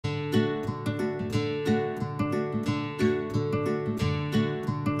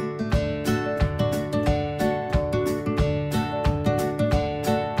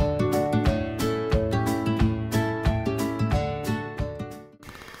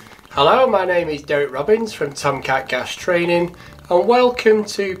Hello, my name is Derek Robbins from Tomkat Gas Training and welcome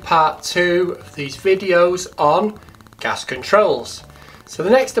to part 2 of these videos on gas controls. So the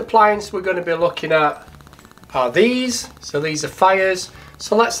next appliance we're going to be looking at are these. So these are fires.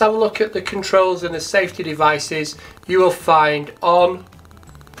 So let's have a look at the controls and the safety devices you will find on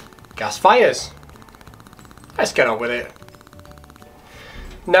gas fires. Let's get on with it.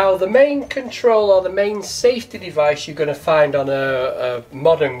 Now the main control or the main safety device you're going to find on a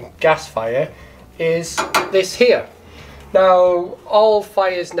modern gas fire is this here. Now all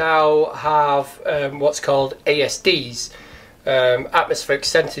fires now have what's called ASDs, atmospheric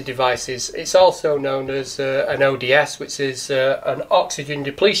sensor devices. It's also known as an ODS, which is an oxygen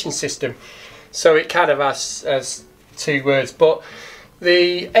depletion system. So it kind of has two words, but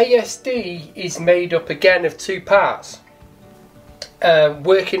the ASD is made up again of two parts.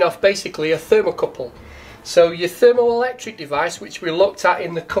 Working off basically a thermocouple. So your thermoelectric device, which we looked at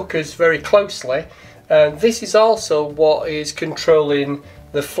in the cookers very closely, this is also what is controlling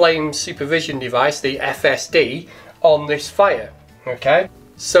the flame supervision device, the FSD, on this fire. Okay,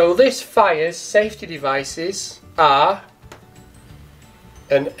 so this fire's safety devices are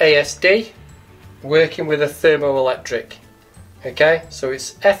an ASD working with a thermoelectric. Okay, so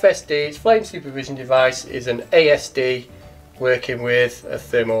it's FSD, its flame supervision device is an ASD working with a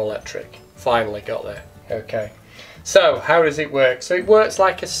thermoelectric. Finally got there. Okay, so how does it work? So it works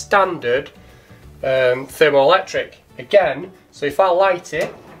like a standard thermoelectric again. So if I light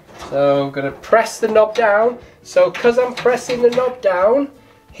it, so I'm going to press the knob down. So because I'm pressing the knob down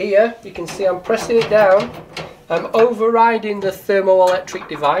here, you can see I'm pressing it down, I'm overriding the thermoelectric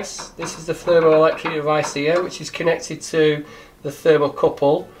device. This is the thermoelectric device here, which is connected to the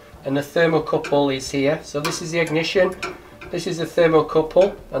thermocouple, and the thermocouple is here. So this is the ignition. This is the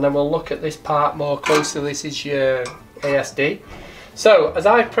thermocouple, and then we'll look at this part more closely. This is your ASD. So as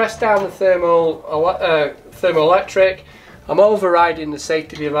I press down the thermoelectric, I'm overriding the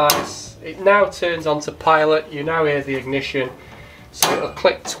safety device. It now turns on to pilot. You now hear the ignition. So it'll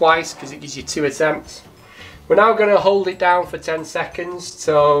click twice because it gives you 2 attempts. We're now going to hold it down for 10 seconds.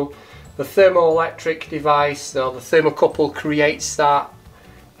 So the thermoelectric device, or the thermocouple, creates that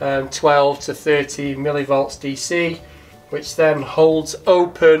 12 to 30 millivolts DC, which then holds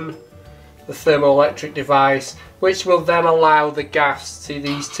open the thermoelectric device, which will then allow the gas to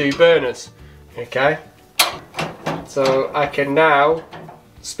these 2 burners. Okay, so I can now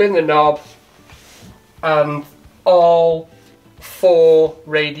spin the knob and all 4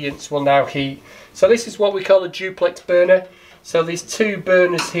 radiants will now heat. So this is what we call a duplex burner. So these 2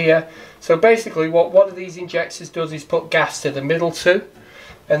 burners here. So basically what one of these injectors does is put gas to the middle 2,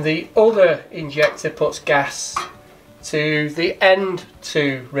 and the other injector puts gas to the end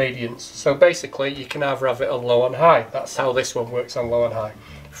 2 radiants. So basically you can either have it on low and high. That's how this one works, on low and high,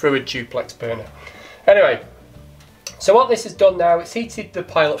 through a duplex burner. Anyway, so what this has done now, it's heated the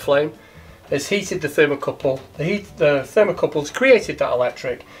pilot flame, it's heated the thermocouple, the thermocouple's created that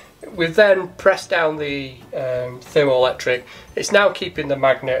electric. We've then pressed down the thermoelectric. It's now keeping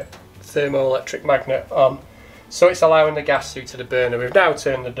the thermoelectric magnet on. So it's allowing the gas through to the burner. We've now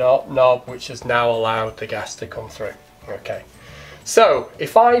turned the knob, which has now allowed the gas to come through. Okay, so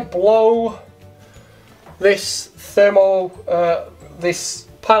if I blow this this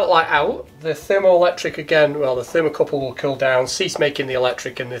pilot light out, the thermoelectric again, well, the thermocouple will cool down, cease making the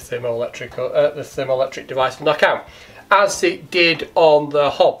electric, and the thermoelectric device will knock out, as it did on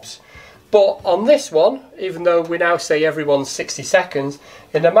the hobs. But on this one, even though we now say everyone's 60 seconds,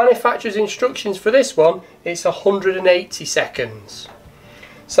 in the manufacturer's instructions for this one, it's 180 seconds.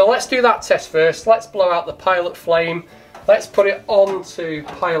 So let's do that test first. Let's blow out the pilot flame. Let's put it on to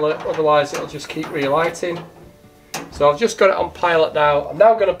pilot, otherwise it'll just keep relighting. So I've just got it on pilot now. I'm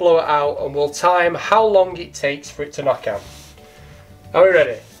now going to blow it out and we'll time how long it takes for it to knock out. Are we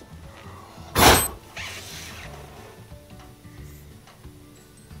ready?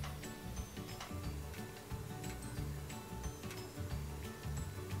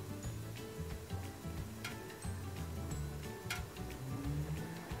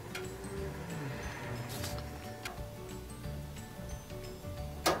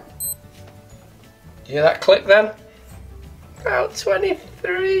 You hear that click then? About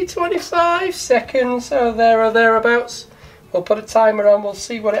 23, 25 seconds, so there or thereabouts. We'll put a timer on, we'll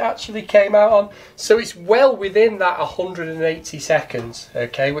see what it actually came out on. So it's well within that 180 seconds,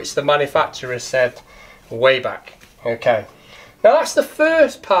 okay, which the manufacturer said way back. Okay, now that's the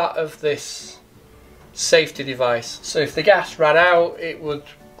first part of this safety device. So if the gas ran out, it would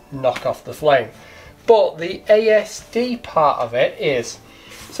knock off the flame. But the ASD part of it is,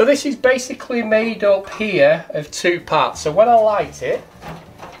 so this is basically made up here of 2 parts. So when I light it,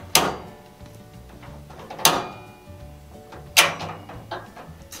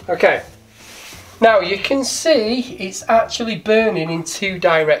 Okay, now you can see it's actually burning in two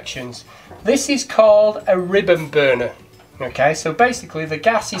directions. This is called a ribbon burner. Okay, so basically the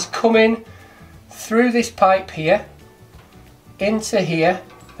gas is coming through this pipe here, into here,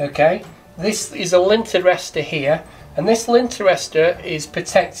 okay. This is a lint arrestor here, and this lint arrestor is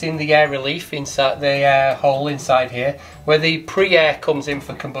protecting the air relief inside the air hole inside here, where the pre-air comes in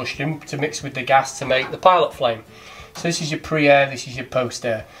for combustion to mix with the gas to make the pilot flame. So this is your pre-air, this is your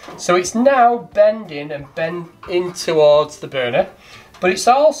post-air. So it's now bending and in towards the burner, but it's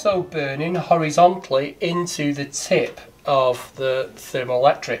also burning horizontally into the tip of the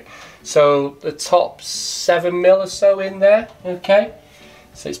thermoelectric. So the top 7 mil or so in there, okay?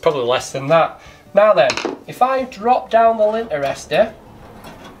 So it's probably less than that. Now then, if I drop down the lint arrestor,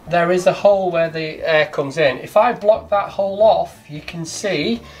 there is a hole where the air comes in. If I block that hole off, you can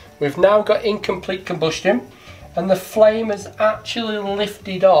see we've now got incomplete combustion, and the flame has actually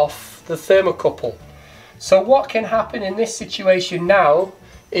lifted off the thermocouple. So what can happen in this situation now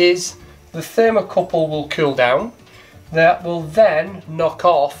is the thermocouple will cool down. That will then knock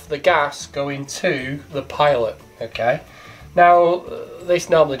off the gas going to the pilot, okay? Now, this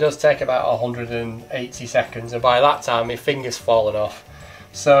normally does take about 180 seconds, and by that time my finger's fallen off.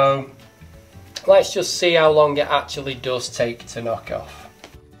 So let's just see how long it actually does take to knock off.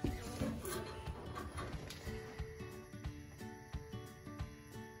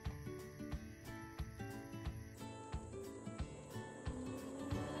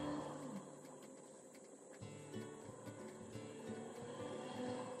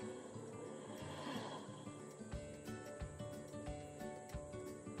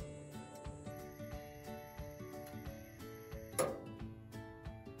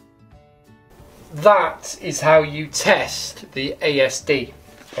 That is how you test the ASD,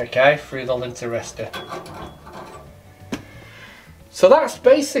 okay, through the lint arrestor. So that's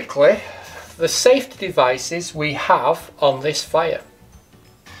basically the safety devices we have on this fire.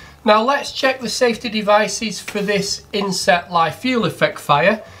 Now let's check the safety devices for this inset live fuel effect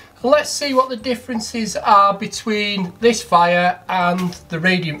fire. Let's see what the differences are between this fire and the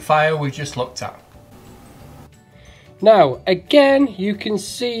radiant fire we just looked at. Now again, you can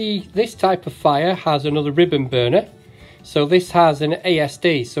see this type of fire has another ribbon burner. So this has an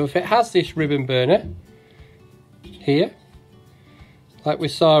ASD. So if it has this ribbon burner here, like we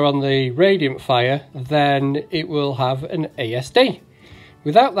saw on the radiant fire, then it will have an ASD.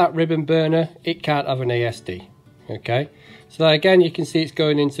 Without that ribbon burner, it can't have an ASD. Okay, so again, you can see it's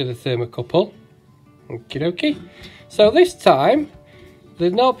going into the thermocouple. Okie dokie. So this time,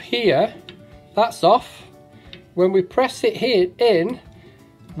 the knob here, that's off. When we press it here in,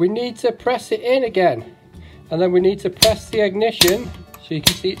 we need to press it in again. And then we need to press the ignition, so you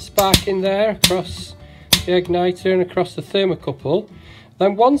can see it sparking there across the igniter and across the thermocouple.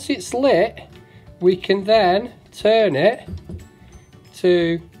 Then once it's lit, we can then turn it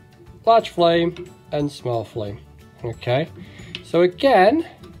to large flame and small flame. Okay, so again,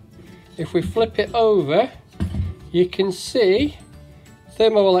 if we flip it over, you can see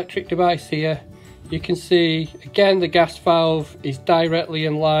thermoelectric device here. You can see again the gas valve is directly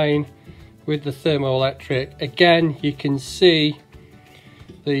in line with the thermoelectric. Again, you can see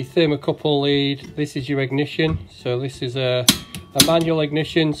the thermocouple lead. This is your ignition. So this is a manual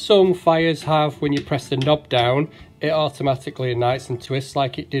ignition. Some fires have, when you press the knob down, it automatically ignites and twists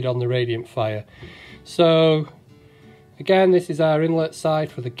like it did on the radiant fire. So again, this is our inlet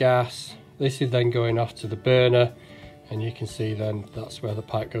side for the gas. This is then going off to the burner, and you can see then that's where the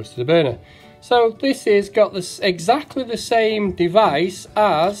pipe goes to the burner. So this has got this exactly the same device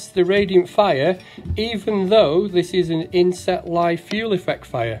as the radiant fire, even though this is an inset live fuel effect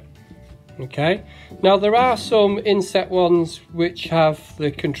fire. Okay, now there are some inset ones which have the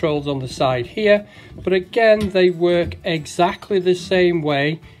controls on the side here, but again they work exactly the same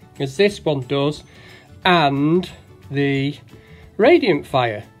way as this one does and the radiant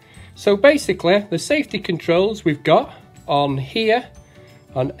fire. So basically the safety controls we've got on here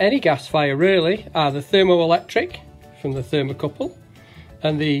on any gas fire really are the thermoelectric from the thermocouple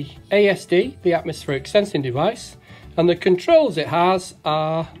and the ASD, the atmospheric sensing device, and the controls it has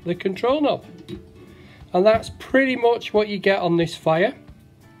are the control knob. And that's pretty much what you get on this fire.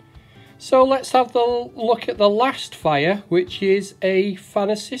 So let's have the look at the last fire, which is a fan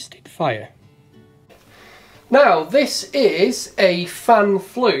assisted fire. Now this is a fan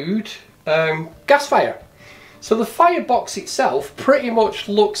flued gas fire. So the firebox itself pretty much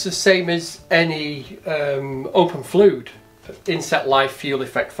looks the same as any open flued inset live fuel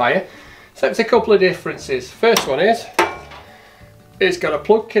effect fire, except a couple of differences. First one is it's got a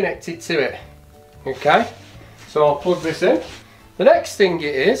plug connected to it. Okay, so I'll plug this in. The next thing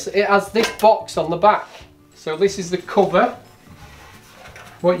it has this box on the back. So this is the cover,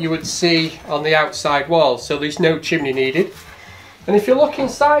 what you would see on the outside wall, so there's no chimney needed. And if you look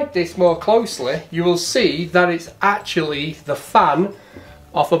inside this more closely, you will see that it's actually the fan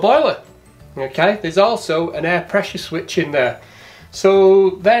off a boiler. Okay, there's also an air pressure switch in there.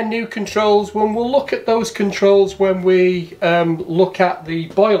 So they're new controls. When we'll look at those controls when we look at the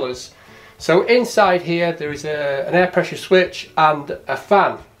boilers. So inside here there is an air pressure switch and a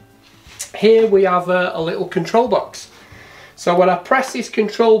fan. Here we have a little control box. So when I press this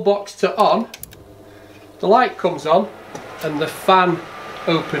control box to on, the light comes on and the fan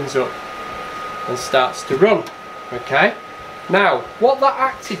opens up and starts to run. Okay, now what that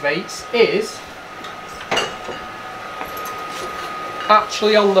activates is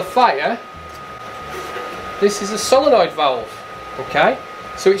actually on the fire, this is a solenoid valve. Okay,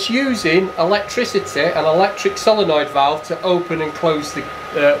 so it's using electricity, an electric solenoid valve, to open and close the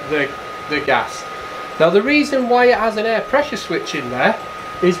gas. Now the reason why it has an air pressure switch in there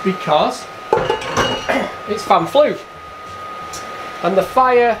is because it's fan flue, and the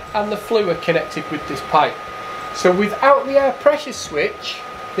fire and the flue are connected with this pipe. So without the air pressure switch,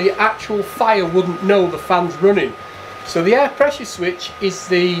 the actual fire wouldn't know the fan's running. So the air pressure switch is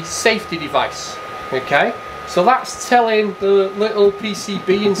the safety device. Okay, so that's telling the little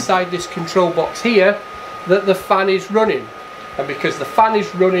PCB inside this control box here that the fan is running, and because the fan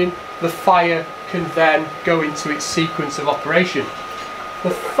is running, the fire can then go into its sequence of operation.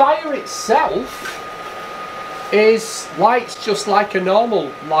 The fire itself lights just like a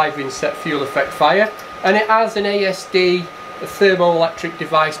normal live inset fuel effect fire, and it has an ASD, a thermoelectric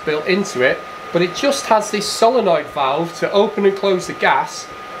device built into it, but it just has this solenoid valve to open and close the gas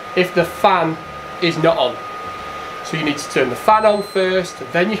if the fan is not on. So you need to turn the fan on first,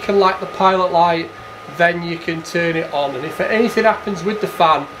 then you can light the pilot light, then you can turn it on, and if anything happens with the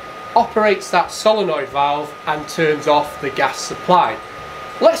fan, operates that solenoid valve and turns off the gas supply.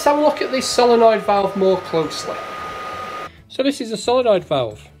 Let's have a look at this solenoid valve more closely. So this is a solenoid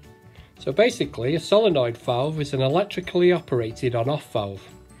valve. So basically a solenoid valve is an electrically operated on-off valve.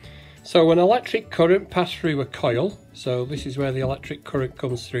 So an electric current passes through a coil, so this is where the electric current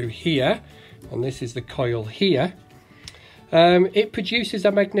comes through here, and this is the coil here. It produces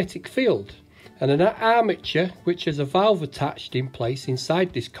a magnetic field and an armature which has a valve attached in place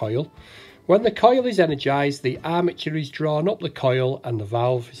inside this coil. When the coil is energized, the armature is drawn up the coil and the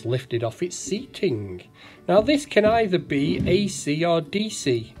valve is lifted off its seating. Now this can either be AC or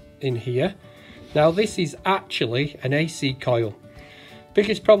DC in here. Now this is actually an AC coil.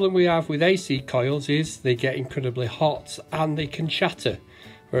 Biggest problem we have with AC coils is they get incredibly hot and they can shatter.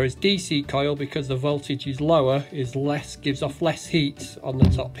 Whereas DC coil, because the voltage is lower, gives off less heat on the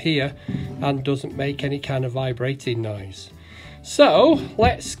top here and doesn't make any kind of vibrating noise. So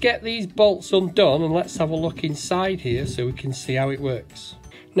let's get these bolts undone and let's have a look inside here so we can see how it works.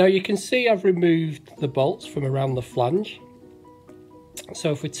 Now you can see I've removed the bolts from around the flange.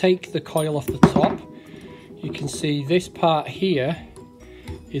 So if we take the coil off the top, you can see this part here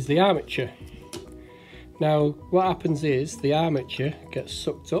is the armature. Now what happens is the armature gets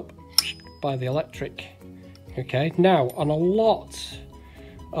sucked up by the electric. Okay, now on a lot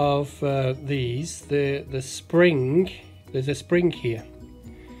of these, the spring, there's a spring here.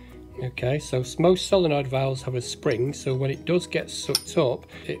 Okay, so most solenoid valves have a spring, so when it does get sucked up,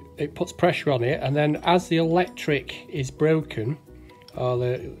 it puts pressure on it, and then as the electric is broken,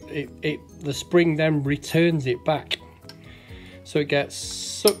 the spring then returns it back. So it gets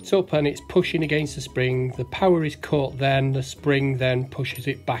sucked up and it's pushing against the spring, the power is caught, then the spring then pushes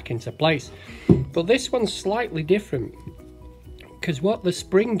it back into place. But this one's slightly different, because what the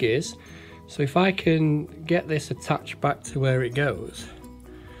spring is, so if I can get this attached back to where it goes,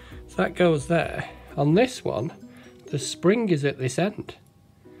 so that goes there. On this one, the spring is at this end.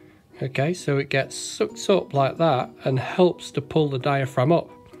 Okay, so it gets sucked up like that and helps to pull the diaphragm up.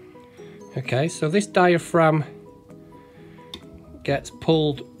 Okay, so this diaphragm gets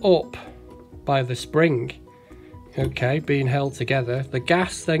pulled up by the spring, okay, being held together. The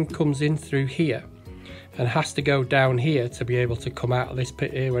gas then comes in through here and has to go down here to be able to come out of this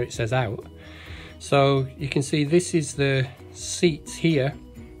pit here where it says out. So you can see this is the seats here,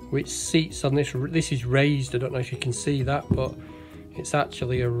 which seats on this. This is raised, I don't know if you can see that, but it's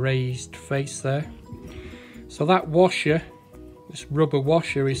actually a raised face there. So that washer, this rubber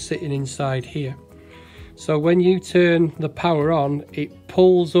washer, is sitting inside here. So when you turn the power on, it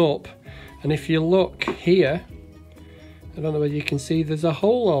pulls up, and if you look here, I don't know whether you can see, there's a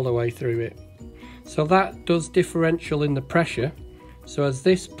hole all the way through it. So that does differential in the pressure. So as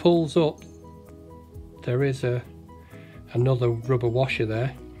this pulls up, there is a another rubber washer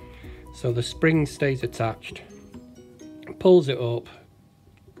there. So the spring stays attached, pulls it up,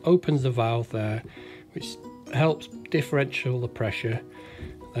 opens the valve there, which helps differential the pressure,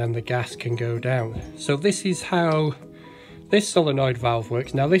 then the gas can go down. So this is how this solenoid valve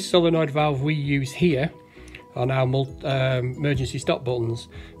works. Now this solenoid valve we use here on our emergency stop buttons,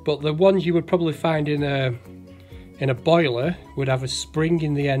 but the ones you would probably find in a boiler would have a spring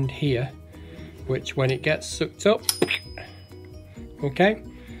in the end here, which when it gets sucked up, okay,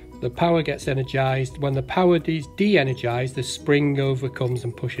 the power gets energized. When the power is de-energized, the spring overcomes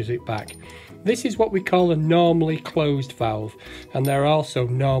and pushes it back. This is what we call a normally closed valve, and there are also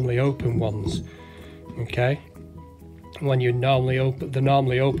normally open ones. Okay, when you normally open the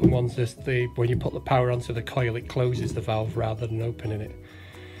normally open ones, when you put the power onto the coil, it closes the valve rather than opening it.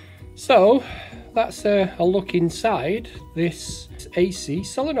 So that's a look inside this AC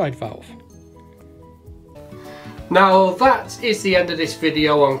solenoid valve. Now that is the end of this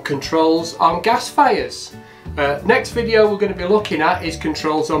video on controls on gas fires. Next video we're going to be looking at is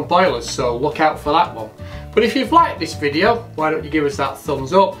controls on boilers, so look out for that one. But if you've liked this video, why don't you give us that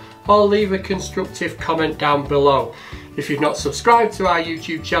thumbs up or leave a constructive comment down below. If you've not subscribed to our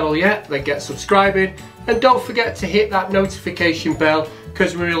YouTube channel yet, then get subscribing, and don't forget to hit that notification bell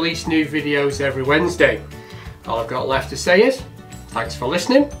because we release new videos every Wednesday. All I've got left to say is thanks for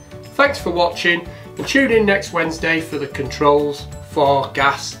listening, thanks for watching, and tune in next Wednesday for the controls for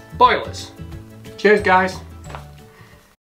gas boilers. Cheers guys.